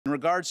In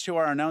regards to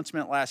our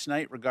announcement last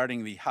night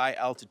regarding the high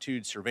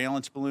altitude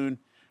surveillance balloon,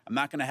 I'm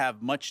not going to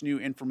have much new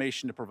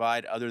information to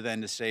provide other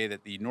than to say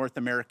that the North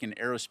American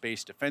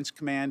Aerospace Defense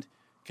Command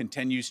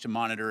continues to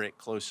monitor it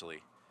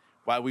closely.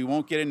 While we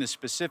won't get into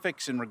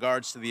specifics in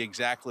regards to the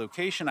exact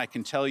location, I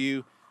can tell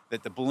you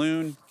that the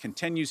balloon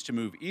continues to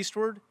move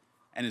eastward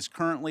and is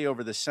currently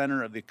over the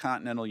center of the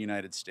continental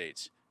United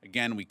States.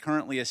 Again, we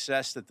currently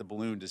assess that the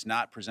balloon does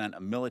not present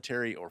a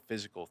military or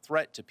physical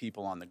threat to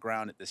people on the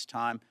ground at this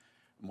time,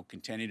 and we'll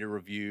continue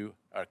to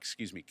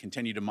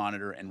continue to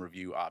monitor and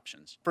review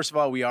options. First of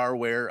all, we are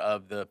aware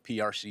of the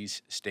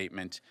PRC's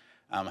statement.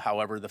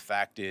 However, the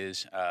fact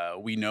is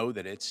we know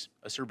that it's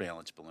a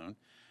surveillance balloon,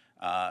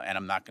 and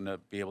I'm not going to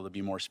be able to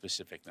be more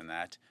specific than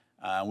that.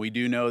 We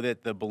do know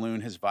that the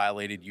balloon has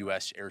violated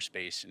U.S.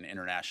 airspace and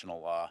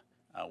international law,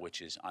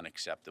 which is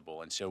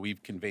unacceptable. And so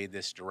we've conveyed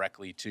this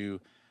directly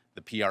to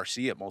the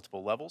PRC at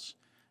multiple levels.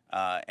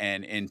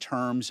 And in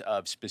terms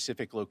of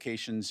specific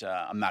locations,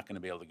 I'm not going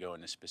to be able to go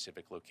into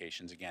specific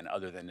locations, again,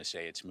 other than to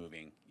say it's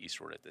moving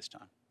eastward at this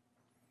time.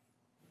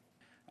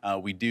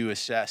 We do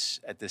assess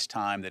at this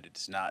time that it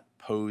does not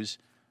pose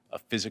a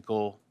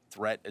physical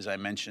threat, as I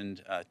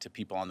mentioned, to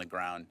people on the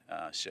ground.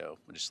 So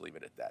we'll just leave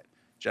it at that.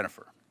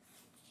 Jennifer.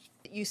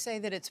 You say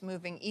that it's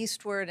moving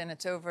eastward and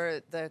it's over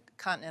the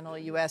continental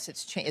U.S.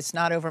 It's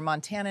not over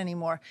Montana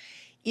anymore.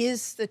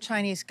 Is the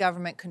Chinese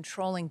government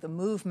controlling the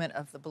movement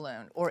of the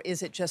balloon, or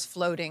is it just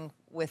floating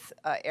with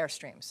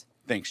airstreams?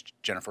 Thanks,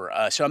 Jennifer.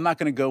 So I'm not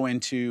going to go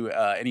into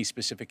any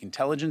specific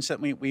intelligence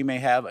that we may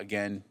have.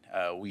 Again,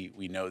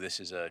 we know this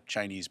is a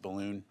Chinese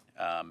balloon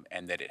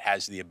and that it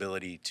has the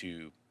ability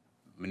to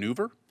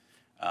maneuver,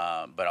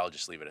 but I'll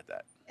just leave it at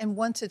that. And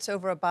once it's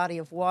over a body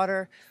of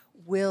water,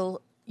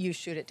 will you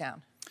shoot it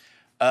down?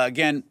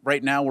 Again,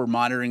 right now we're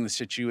monitoring the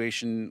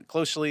situation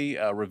closely,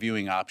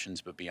 reviewing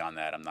options, but beyond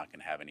that, I'm not going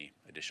to have any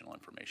additional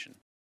information.